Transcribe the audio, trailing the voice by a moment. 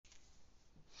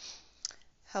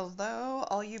Hello,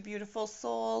 all you beautiful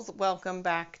souls. Welcome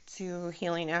back to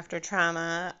Healing After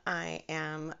Trauma. I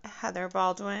am Heather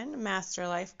Baldwin, Master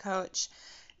Life Coach,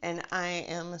 and I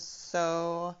am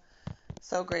so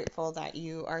grateful that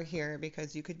you are here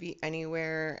because you could be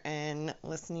anywhere and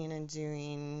listening and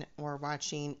doing or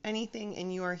watching anything,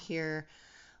 and you are here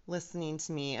listening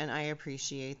to me, and I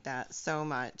appreciate that so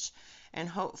much. And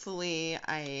hopefully,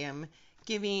 I am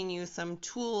giving you some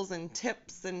tools and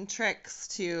tips and tricks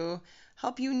to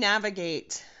help you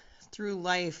navigate through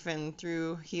life and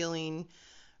through healing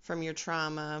from your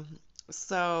trauma.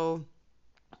 So,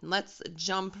 let's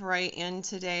jump right in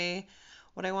today.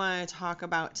 What I want to talk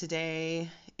about today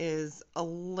is a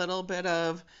little bit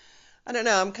of I don't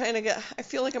know, I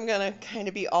feel like I'm going to kind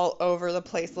of be all over the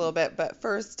place a little bit, but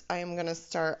first I am going to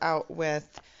start out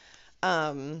with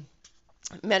um,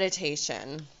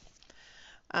 meditation.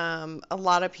 A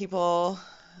lot of people,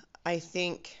 I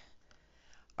think,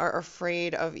 are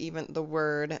afraid of even the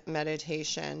word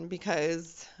meditation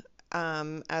because,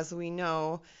 as we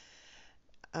know,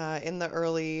 in the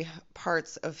early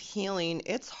parts of healing,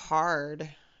 it's hard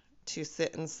to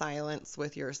sit in silence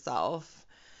with yourself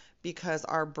because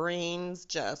our brains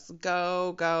just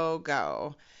go, go,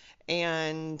 go.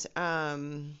 And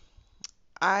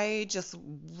I just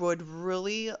would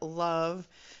really love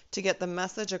to get the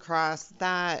message across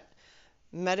that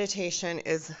meditation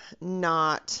is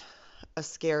not a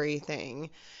scary thing.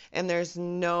 And there's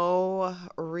no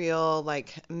real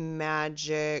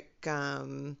magic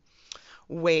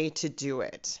way to do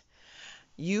it.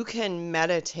 You can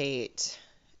meditate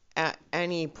at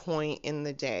any point in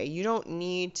the day. You don't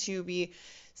need to be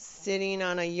sitting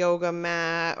on a yoga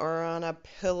mat or on a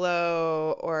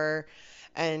pillow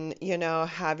and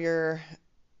have your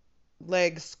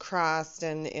legs crossed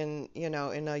and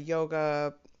in a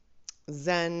yoga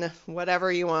zen, whatever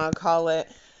you want to call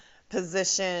it,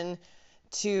 position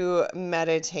to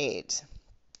meditate.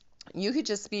 You could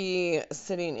just be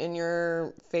sitting in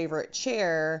your favorite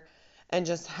chair and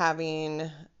just having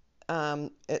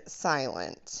it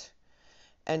silent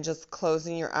and just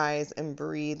closing your eyes and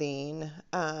breathing.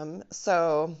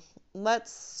 So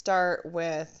let's start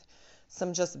with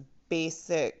some just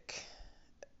basic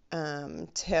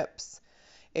tips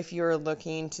if you're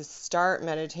looking to start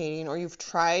meditating or you've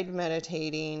tried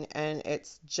meditating and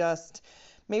it's just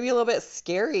maybe a little bit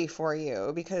scary for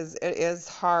you because it is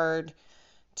hard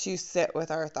to sit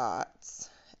with our thoughts.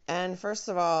 And first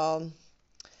of all,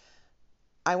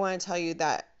 I want to tell you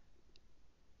that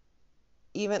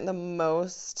even the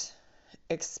most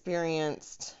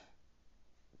experienced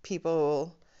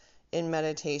people in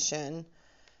meditation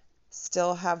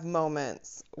still have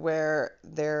moments where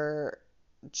they're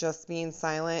just being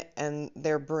silent and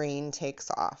their brain takes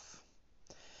off.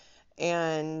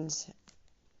 And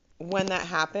when that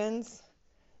happens,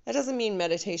 that doesn't mean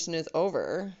meditation is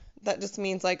over. That just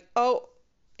means oh,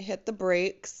 hit the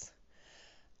brakes.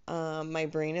 My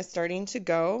brain is starting to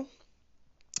go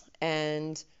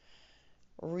and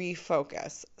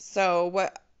refocus. So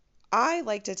what I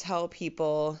like to tell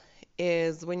people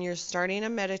is when you're starting a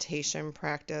meditation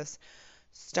practice,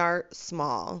 start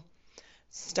small.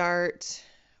 Start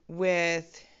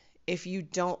with, if you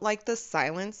don't like the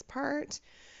silence part,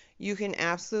 you can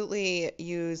absolutely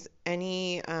use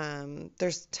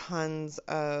there's tons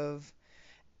of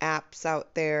apps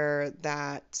out there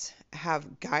that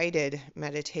have guided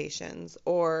meditations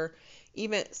or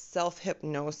even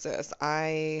self-hypnosis.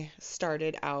 I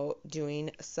started out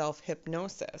doing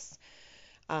self-hypnosis.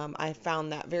 I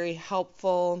found that very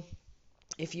helpful.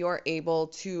 If you are able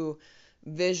to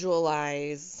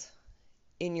visualize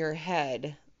in your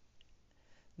head,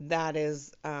 that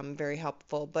is very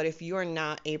helpful. But if you are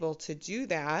not able to do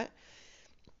that,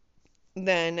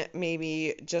 then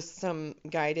maybe just some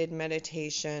guided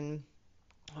meditation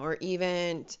or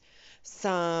even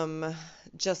some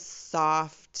just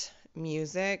soft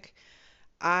music.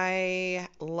 I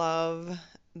love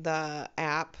the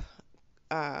app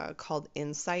called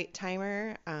Insight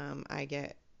Timer. I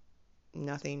get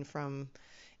nothing from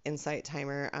Insight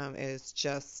Timer. It is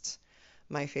just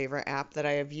my favorite app that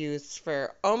I have used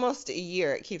for almost a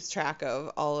year. It keeps track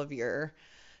of all of your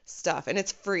stuff and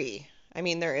it's free. I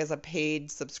mean, there is a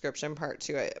paid subscription part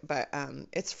to it, but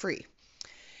it's free.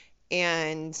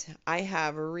 And I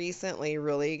have recently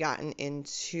really gotten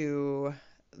into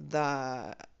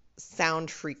the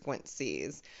sound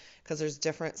frequencies because there's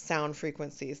different sound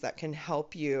frequencies that can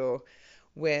help you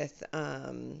with,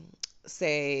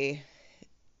 say,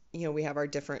 we have our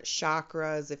different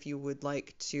chakras. If you would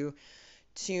like to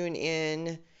tune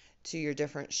in to your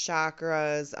different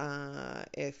chakras,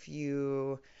 if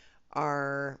you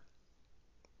are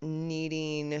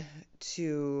needing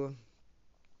to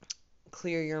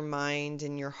clear your mind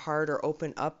and your heart or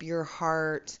open up your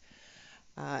heart.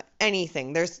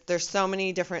 Anything. There's so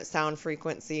many different sound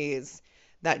frequencies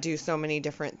that do so many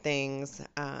different things.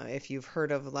 If you've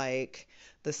heard of like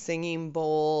the singing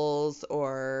bowls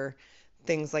or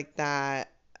things like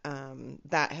that,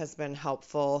 that has been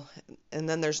helpful. And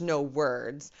then there's no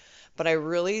words. But I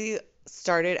really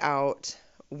started out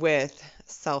with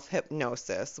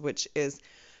self-hypnosis, which is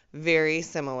very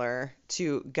similar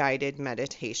to guided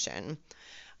meditation.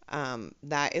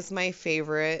 That is my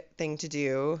favorite thing to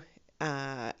do.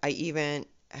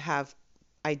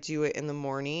 I do it in the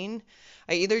morning.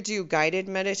 I either do guided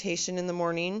meditation in the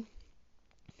morning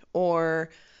or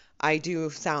I do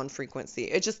sound frequency.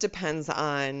 It just depends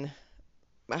on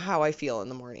how I feel in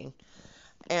the morning.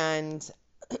 And,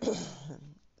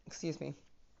 excuse me.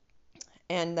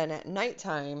 And then at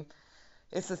nighttime,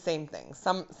 it's the same thing.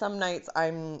 Some nights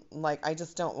I'm like, I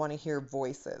just don't want to hear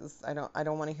voices. I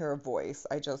don't want to hear a voice.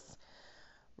 I just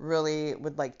really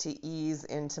would like to ease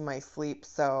into my sleep.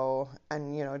 So,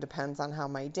 and depends on how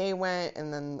my day went,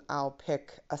 and then I'll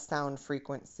pick a sound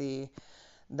frequency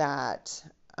that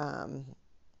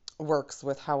works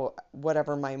with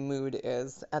whatever my mood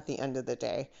is at the end of the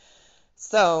day.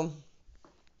 So,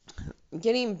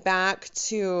 getting back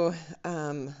to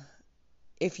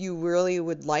if you really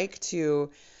would like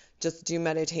to just do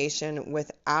meditation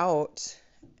without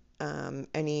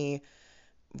any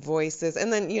voices,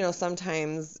 and then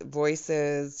sometimes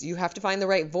voices, you have to find the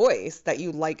right voice that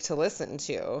you like to listen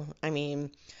to. I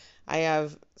mean, I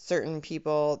have certain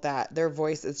people that their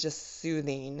voice is just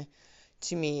soothing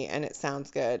to me and it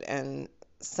sounds good, and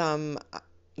some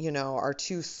are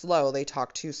too slow, they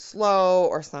talk too slow,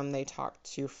 or some they talk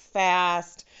too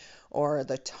fast, or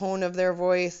the tone of their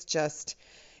voice just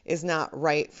is not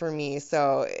right for me.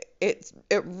 So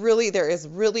there is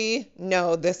really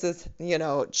no, this is,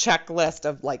 checklist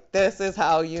of like, this is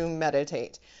how you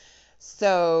meditate.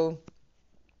 So,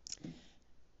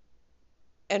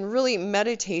 and really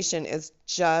meditation is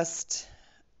just,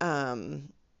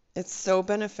 it's so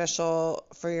beneficial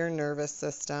for your nervous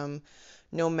system,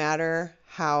 no matter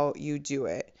how you do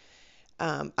it.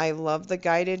 I love the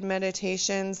guided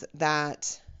meditations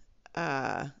that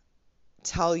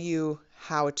tell you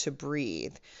how to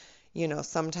breathe.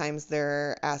 Sometimes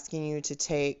they're asking you to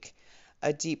take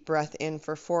a deep breath in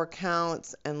for 4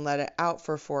 counts and let it out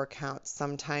for 4 counts.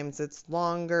 Sometimes it's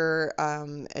longer.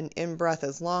 An in-breath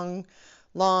is long,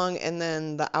 and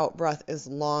then the out-breath is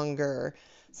longer.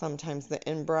 Sometimes the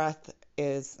in-breath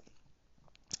is,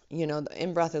 the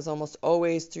in-breath is almost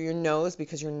always through your nose,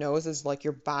 because your nose is like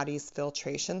your body's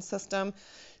filtration system.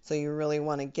 So you really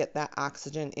want to get that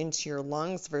oxygen into your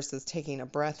lungs versus taking a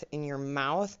breath in your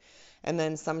mouth. And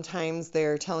then sometimes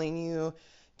they're telling you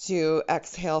to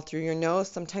exhale through your nose.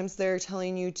 Sometimes they're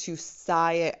telling you to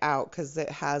sigh it out,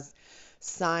 because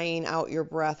sighing out your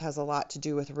breath has a lot to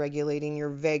do with regulating your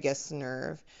vagus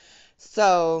nerve.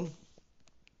 So,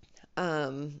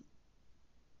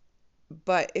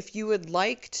 but if you would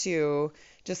like to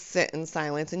just sit in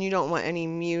silence and you don't want any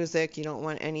music, you don't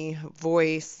want any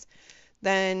voice,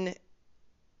 then,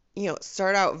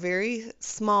 start out very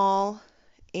small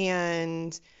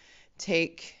and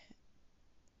take,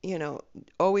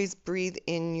 always breathe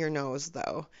in your nose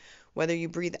though. Whether you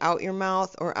breathe out your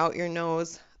mouth or out your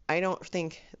nose, I don't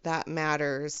think that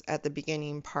matters at the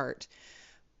beginning part.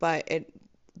 But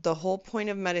the whole point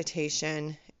of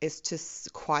meditation is to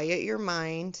quiet your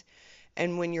mind.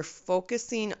 And when you're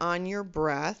focusing on your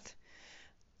breath,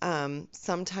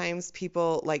 sometimes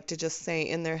people like to just say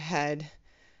in their head,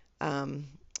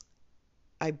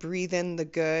 I breathe in the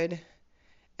good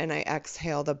and I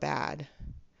exhale the bad.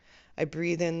 I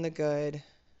breathe in the good,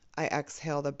 I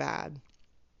exhale the bad.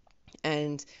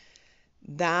 And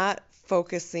that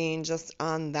focusing just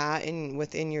on that and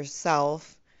within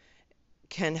yourself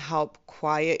can help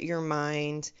quiet your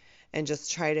mind and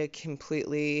just try to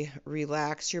completely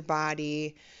relax your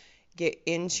body, get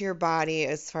into your body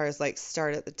as far as like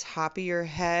start at the top of your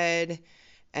head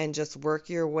and just work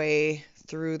your way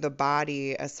through the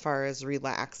body as far as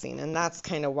relaxing. And that's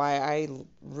kind of why I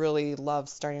really love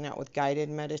starting out with guided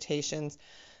meditations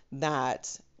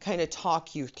that kind of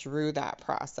talk you through that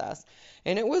process.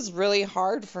 And it was really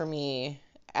hard for me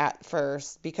at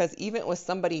first, because even with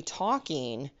somebody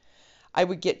talking, I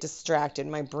would get distracted.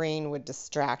 My brain would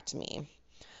distract me.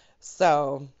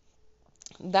 So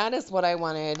that is what I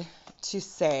wanted to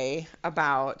say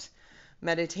about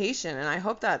meditation, and I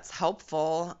hope that's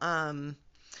helpful.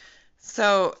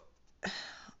 So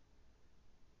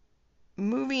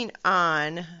moving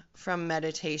on from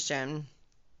meditation,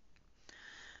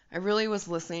 I really was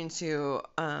listening to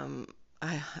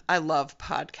I love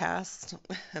podcasts,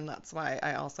 and that's why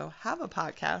I also have a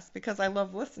podcast, because I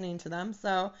love listening to them.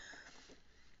 So,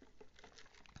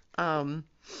 um,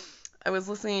 I was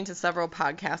listening to several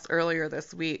podcasts earlier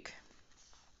this week,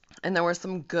 and there were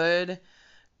some good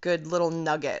little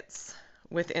nuggets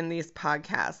within these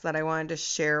podcasts that I wanted to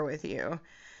share with you.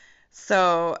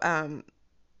 So,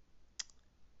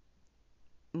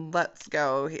 let's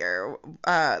go here.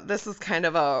 This is kind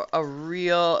of a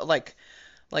real,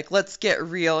 let's get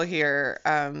real here.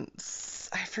 I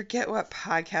forget what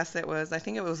podcast it was. I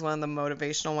think it was one of the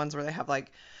motivational ones where they have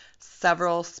like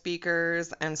several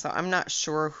speakers. And so I'm not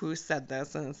sure who said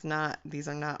this, and these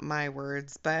are not my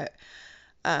words, but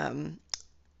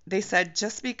they said,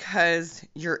 just because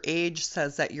your age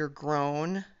says that you're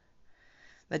grown,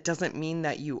 that doesn't mean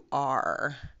that you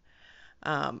are.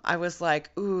 I was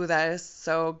like, ooh, that is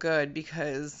so good,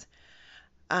 because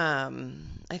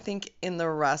I think in the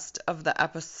rest of the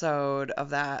episode of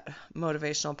that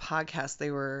motivational podcast, they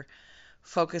were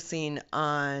focusing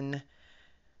on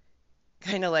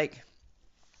kind of like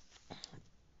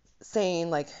saying,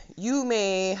 like, you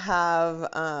may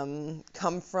have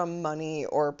come from money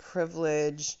or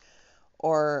privilege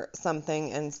or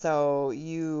something, and so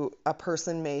a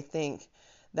person may think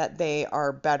that they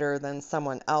are better than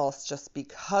someone else just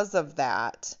because of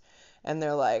that. And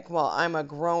they're like, well, I'm a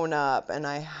grown up and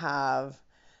I have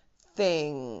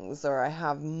things, or I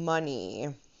have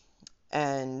money,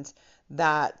 and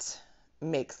that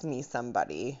makes me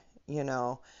somebody, you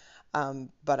know.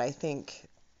 But I think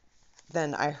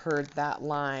then I heard that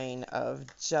line of,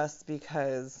 just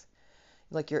because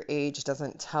like your age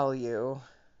doesn't tell you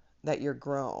that you're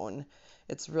grown.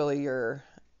 It's really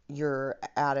your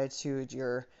attitude,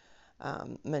 your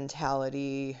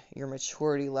mentality, your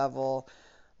maturity level.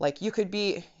 Like, you could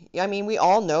be, I mean, we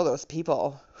all know those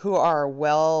people who are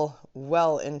well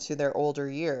into their older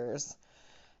years,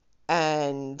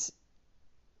 and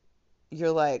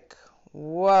you're like,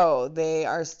 whoa, they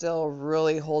are still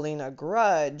really holding a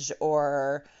grudge,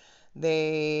 or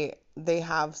they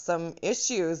have some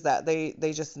issues that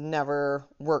they just never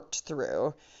worked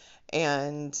through,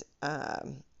 and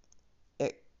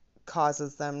it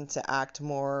causes them to act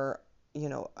more,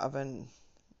 of an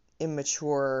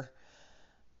immature,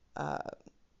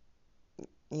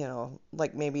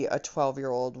 like maybe a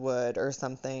 12-year-old would, or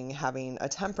something, having a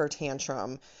temper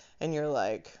tantrum, and you're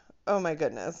like, oh my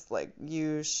goodness, like,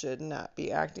 you should not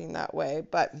be acting that way.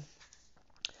 But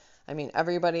I mean,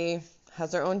 everybody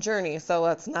has their own journey, so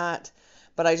let's not,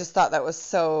 but I just thought that was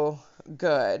so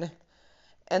good.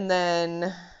 And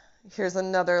then here's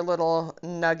another little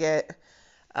nugget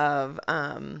of,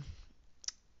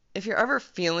 if you're ever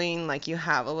feeling like you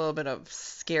have a little bit of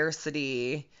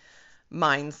scarcity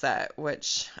mindset,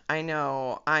 which I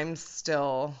know I'm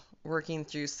still working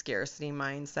through scarcity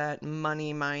mindset,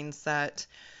 money mindset,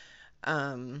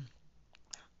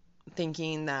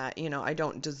 thinking that, I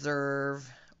don't deserve,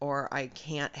 or I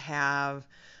can't have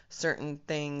certain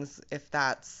things, if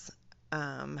that's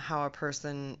how a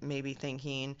person may be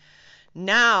thinking.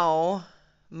 Now,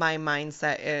 my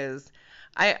mindset is,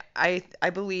 I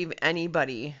believe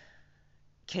anybody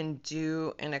can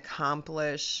do and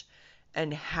accomplish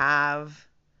and have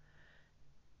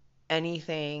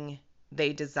anything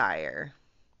they desire.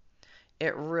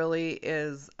 It really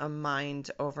is a mind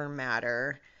over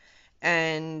matter.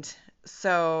 And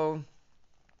so,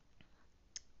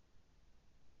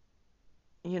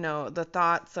 the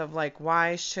thoughts of like,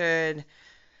 why should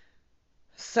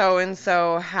so and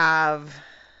so have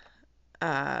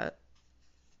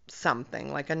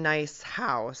something like a nice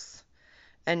house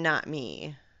and not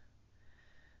me?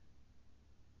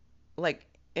 Like,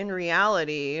 in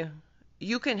reality,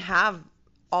 you can have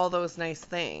all those nice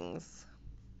things.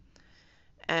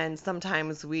 And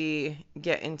sometimes we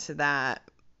get into that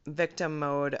victim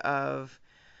mode of,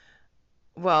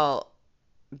 well,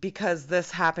 because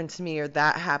this happened to me or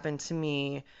that happened to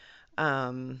me,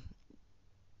 I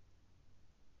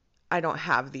don't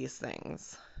have these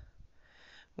things.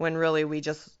 When really we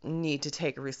just need to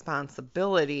take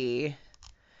responsibility.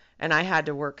 And I had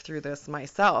to work through this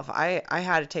myself. I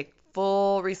had to take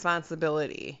full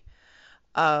responsibility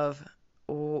of,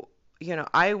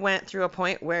 I went through a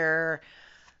point where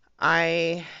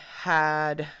I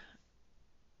had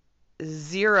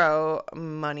zero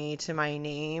money to my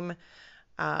name,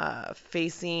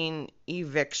 facing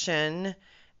eviction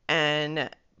and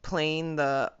playing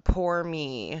the poor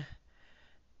me,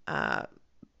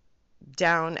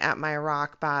 down at my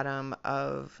rock bottom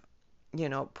of,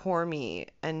 poor me.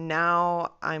 And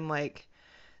now I'm like,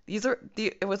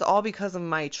 it was all because of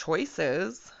my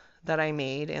choices that I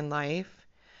made in life.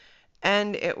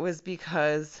 And it was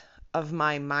because of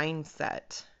my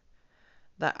mindset,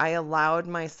 that I allowed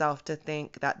myself to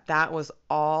think that that was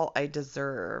all I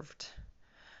deserved.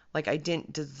 Like I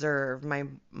didn't deserve. My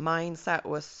mindset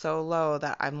was so low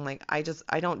that I'm like, I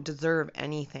don't deserve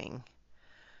anything.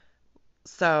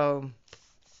 So,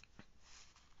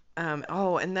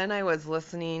 oh, and then I was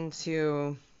listening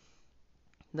to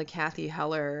the Kathy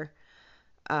Heller.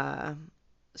 Uh,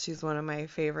 she's one of my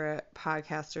favorite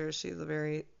podcasters. She's a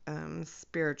very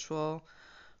spiritual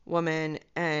woman.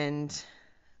 And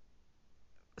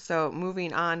so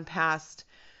moving on past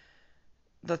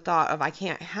the thought of I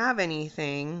can't have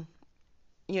anything,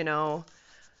 you know,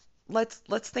 let's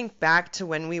think back to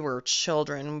when we were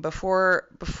children, before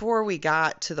we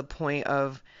got to the point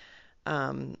of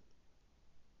um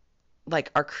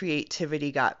like our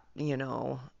creativity got,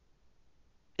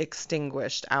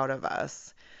 extinguished out of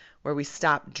us, where we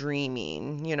stopped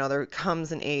dreaming. There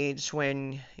comes an age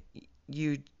when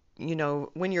you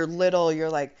when you're little, you're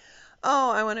like,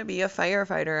 oh, I want to be a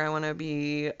firefighter. I want to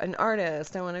be an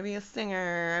artist. I want to be a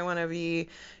singer. I want to be,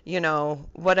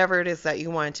 whatever it is that you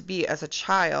want to be as a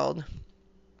child.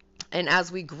 And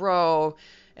as we grow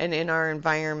and in our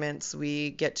environments, we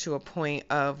get to a point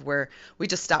of where we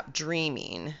just stop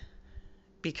dreaming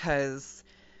because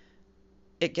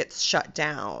it gets shut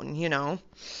down.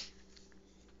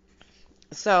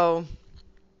 So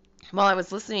while I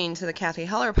was listening to the Kathy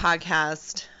Heller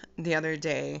podcast the other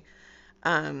day,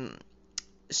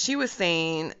 she was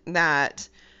saying that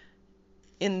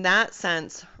in that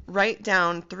sense, write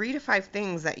down 3 to 5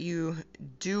 things that you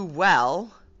do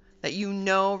well, that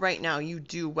right now you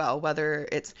do well, whether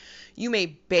it's you may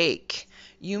bake,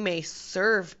 you may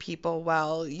serve people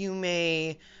well, you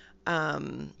may,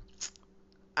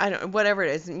 whatever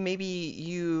it is, maybe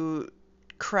you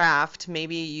craft,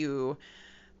 maybe you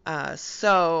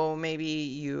sew, maybe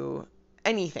you,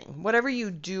 anything, whatever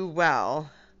you do well.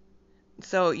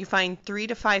 So you find 3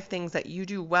 to 5 things that you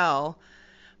do well,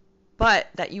 but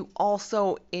that you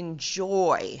also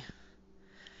enjoy.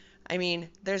 I mean,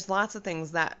 there's lots of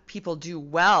things that people do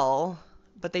well,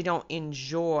 but they don't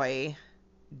enjoy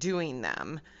doing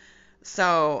them.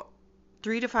 So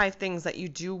 3 to 5 things that you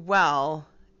do well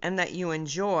and that you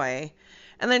enjoy,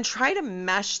 and then try to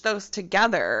mesh those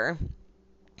together.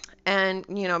 And,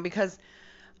 because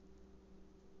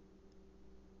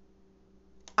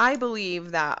I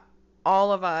believe that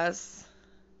all of us,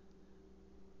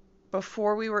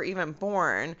 before we were even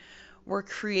born, were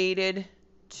created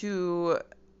to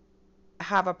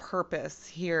have a purpose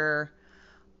here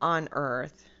on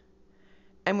earth.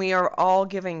 And we are all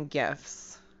given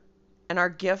gifts. And our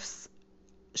gifts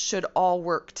should all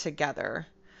work together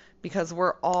because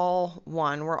we're all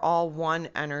one. We're all one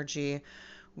energy.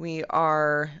 We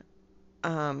are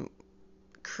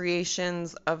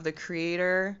creations of the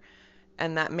Creator,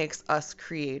 and that makes us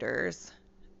creators.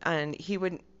 And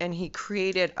he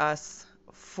created us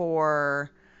for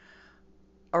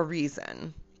a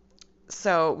reason.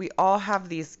 So we all have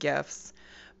these gifts,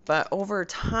 but over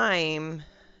time,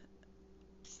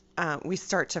 we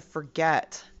start to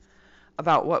forget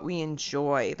about what we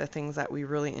enjoy, the things that we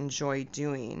really enjoy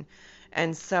doing.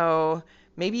 And so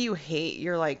maybe you hate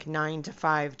your 9 to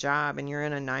 5 job, and you're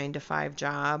in a 9 to 5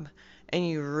 job and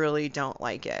you really don't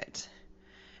like it.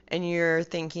 And you're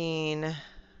thinking,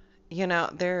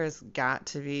 there's got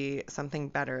to be something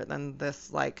better than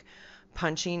this,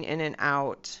 punching in and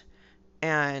out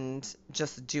and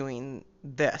just doing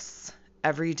this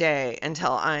every day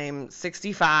until I'm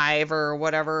 65 or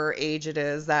whatever age it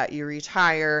is that you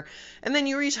retire. And then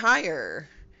you retire.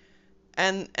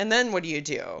 And then what do you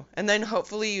do? And then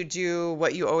hopefully you do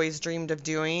what you always dreamed of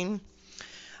doing.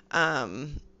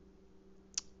 I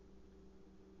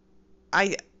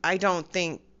don't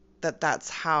think that that's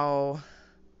how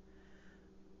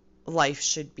life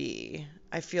should be.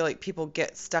 I feel like people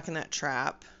get stuck in that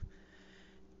trap.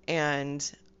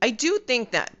 And I do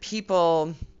think that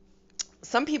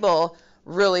some people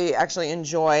really actually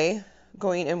enjoy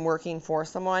going and working for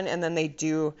someone, and then they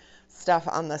do stuff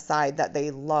on the side that they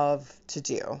love to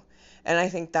do. And I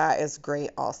think that is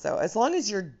great also. As long as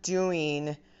you're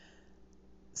doing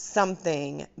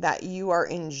something that you are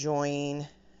enjoying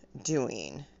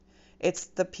doing. It's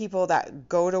the people that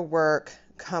go to work,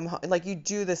 come home, you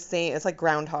do the same. It's like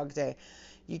Groundhog Day.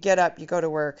 You get up, you go to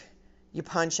work, you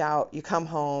punch out, you come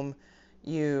home,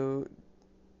 you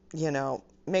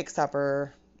make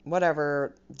supper,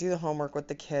 whatever, do the homework with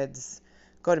the kids,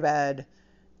 go to bed.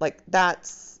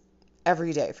 That's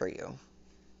every day for you.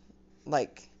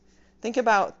 Think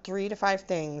about 3 to 5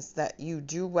 things that you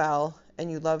do well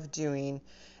and you love doing,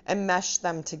 and mesh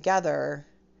them together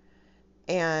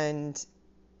and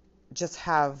just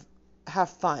have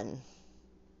fun.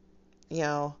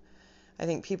 I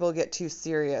think people get too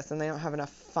serious and they don't have enough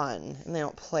fun and they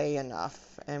don't play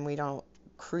enough and we don't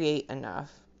create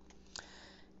enough.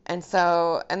 And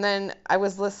then I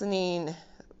was listening.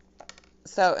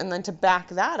 And then to back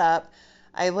that up,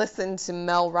 I listened to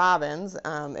Mel Robbins.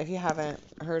 If you haven't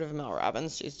heard of Mel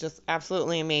Robbins, she's just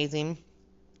absolutely amazing.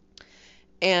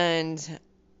 And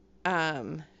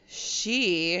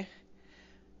she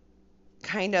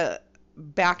kind of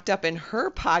backed up in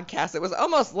her podcast. It was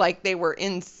almost like they were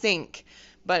in sync,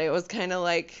 but it was kind of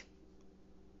like,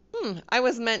 I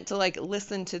was meant to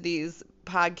listen to these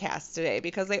podcasts today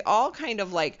because they all kind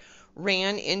of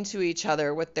ran into each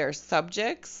other with their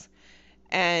subjects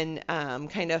and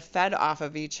kind of fed off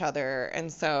of each other.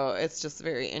 And so it's just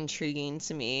very intriguing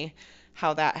to me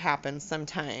how that happens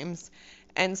sometimes.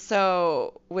 And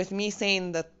so with me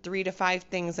saying the 3 to 5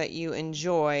 things that you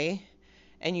enjoy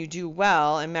and you do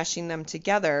well and meshing them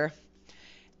together,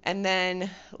 and then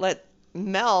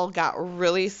Mel got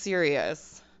really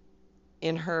serious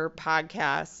in her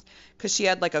podcast because she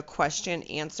had a question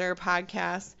answer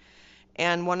podcast.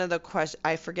 And one of the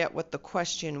I forget what the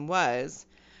question was,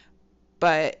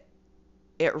 but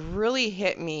it really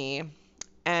hit me.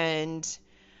 And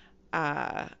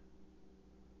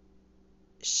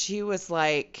she was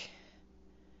like,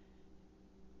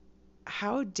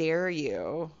 how dare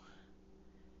you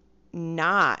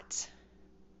not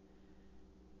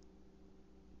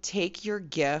take your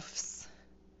gifts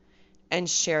and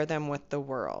share them with the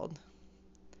world?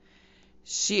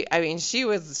 She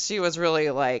was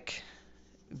really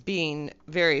being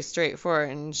very straightforward,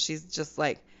 and she's just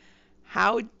like,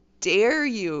 how dare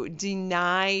you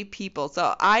deny people?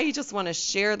 So I just want to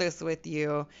share this with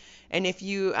you. And if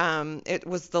you, it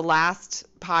was the last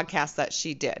podcast that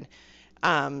she did.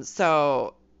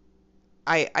 So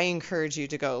I encourage you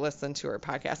to go listen to her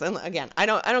podcast. And again, I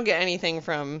don't get anything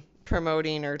from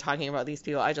promoting or talking about these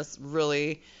people. I just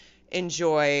really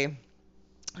enjoy.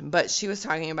 But she was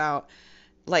talking about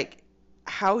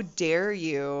how dare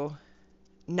you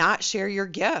not share your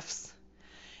gifts?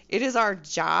 It is our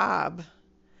job.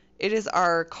 It is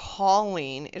our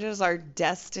calling. It is our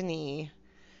destiny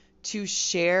to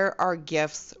share our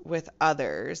gifts with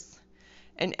others.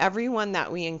 And everyone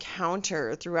that we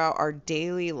encounter throughout our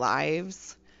daily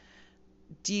lives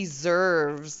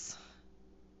deserves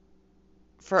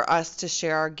for us to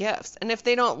share our gifts. And if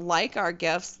they don't like our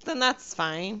gifts, then that's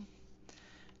fine.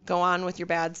 Go on with your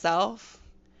bad self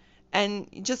and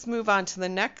just move on to the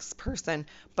next person.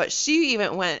 But she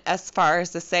even went as far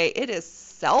as to say it is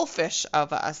selfish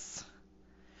of us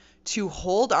to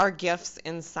hold our gifts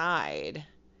inside,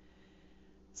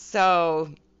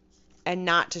 and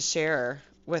not to share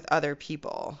with other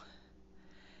people.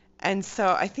 And so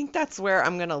I think that's where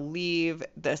I'm going to leave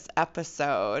this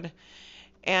episode.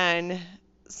 And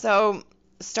so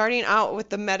starting out with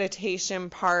the meditation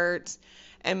part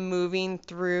and moving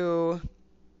through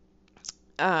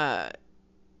all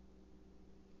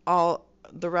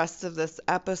the rest of this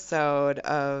episode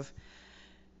of,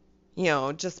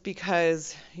 just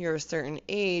because you're a certain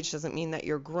age doesn't mean that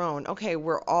you're grown. Okay,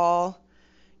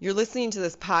 you're listening to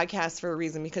this podcast for a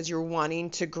reason, because you're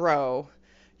wanting to grow.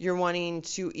 You're wanting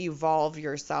to evolve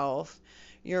yourself.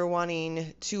 You're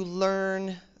wanting to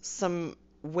learn some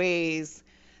ways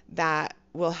that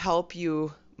will help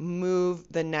you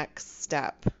move the next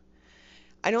step.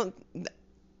 I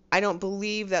don't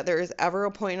believe that there is ever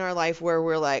a point in our life where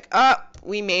we're like, oh,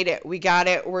 we made it, we got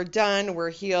it, we're done,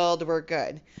 we're healed, we're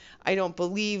good. I don't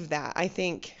believe that. I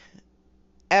think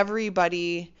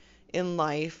everybody in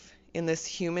life, in this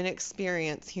human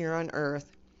experience here on earth,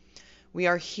 we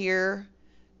are here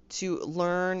to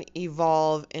learn,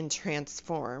 evolve, and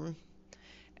transform.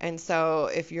 And so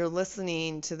if you're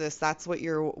listening to this, that's what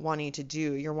you're wanting to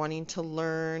do. You're wanting to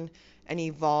learn and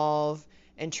evolve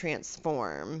and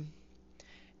transform.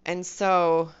 And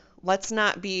so let's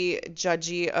not be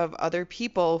judgy of other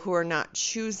people who are not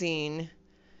choosing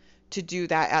to do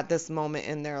that at this moment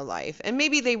in their life. And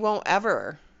maybe they won't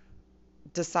ever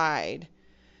decide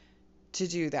to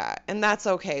do that. And that's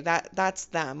okay. That's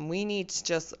them. We need to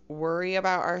just worry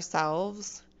about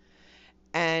ourselves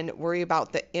and worry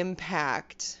about the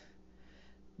impact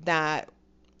that,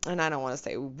 and I don't want to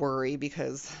say worry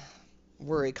because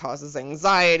worry causes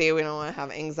anxiety. We don't want to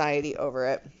have anxiety over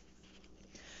it.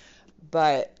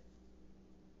 But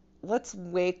let's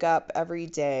wake up every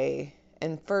day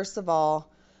and first of all,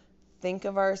 think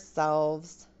of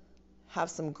ourselves, have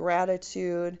some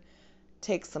gratitude,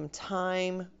 take some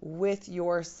time with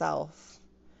yourself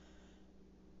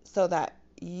so that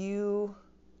you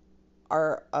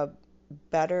are a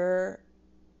better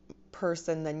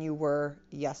person than you were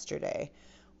yesterday.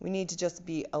 We need to just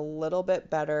be a little bit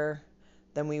better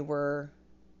than we were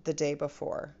the day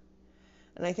before.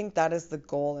 And I think that is the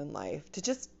goal in life, to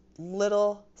just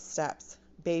little steps,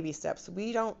 baby steps.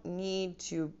 We don't need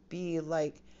to be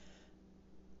like,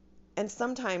 and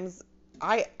sometimes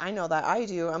I know that I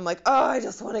do. I'm like, oh, I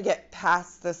just want to get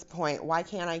past this point. Why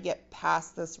can't I get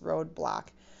past this roadblock?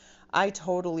 I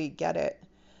totally get it.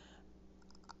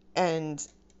 And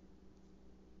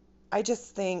I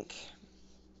just think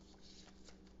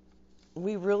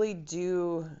we really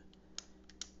do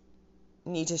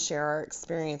need to share our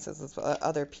experiences with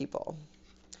other people,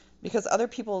 because other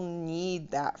people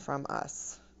need that from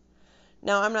us.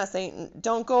 Now, I'm not saying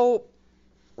don't go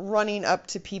running up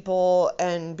to people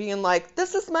and being like,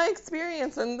 this is my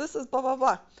experience and this is blah, blah,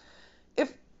 blah.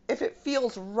 If it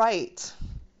feels right,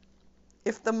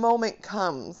 if the moment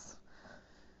comes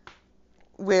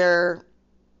where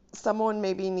someone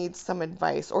maybe needs some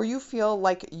advice, or you feel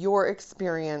like your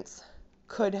experience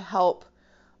could help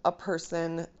a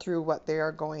person through what they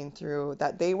are going through,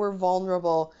 that they were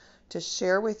vulnerable to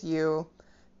share with you,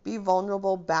 be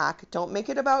vulnerable back. Don't make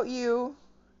it about you,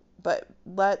 but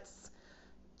let's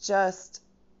just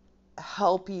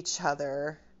help each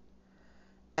other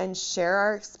and share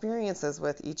our experiences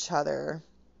with each other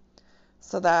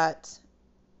so that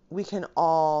we can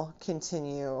all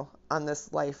continue on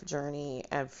this life journey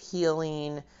of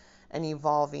healing and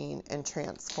evolving and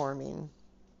transforming.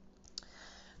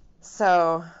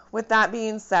 So with that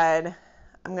being said,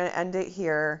 I'm going to end it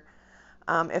here.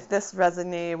 If this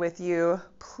resonated with you,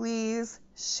 please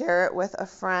share it with a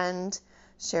friend,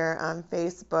 share it on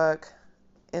Facebook,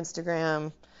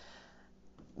 Instagram,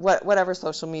 whatever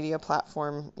social media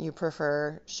platform you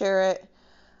prefer. Share it,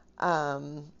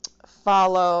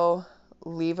 follow,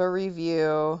 leave a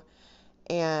review,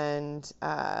 and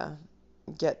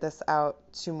get this out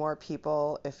to more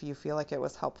people if you feel like it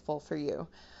was helpful for you.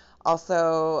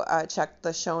 Also, check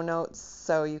the show notes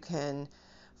so you can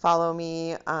follow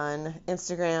me on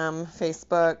Instagram,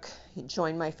 Facebook,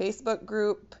 join my Facebook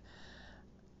group,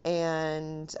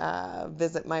 and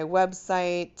visit my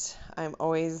website. I'm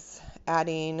always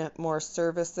adding more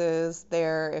services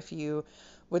there. If you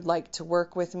would like to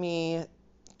work with me,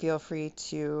 feel free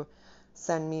to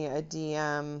send me a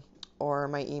DM, or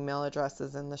my email address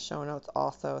is in the show notes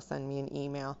also. Send me an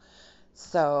email.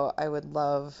 So I would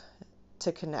love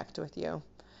to connect with you.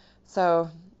 So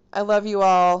I love you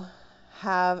all.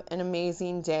 Have an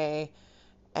amazing day,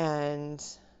 and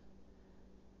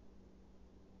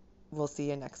we'll see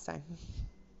you next time.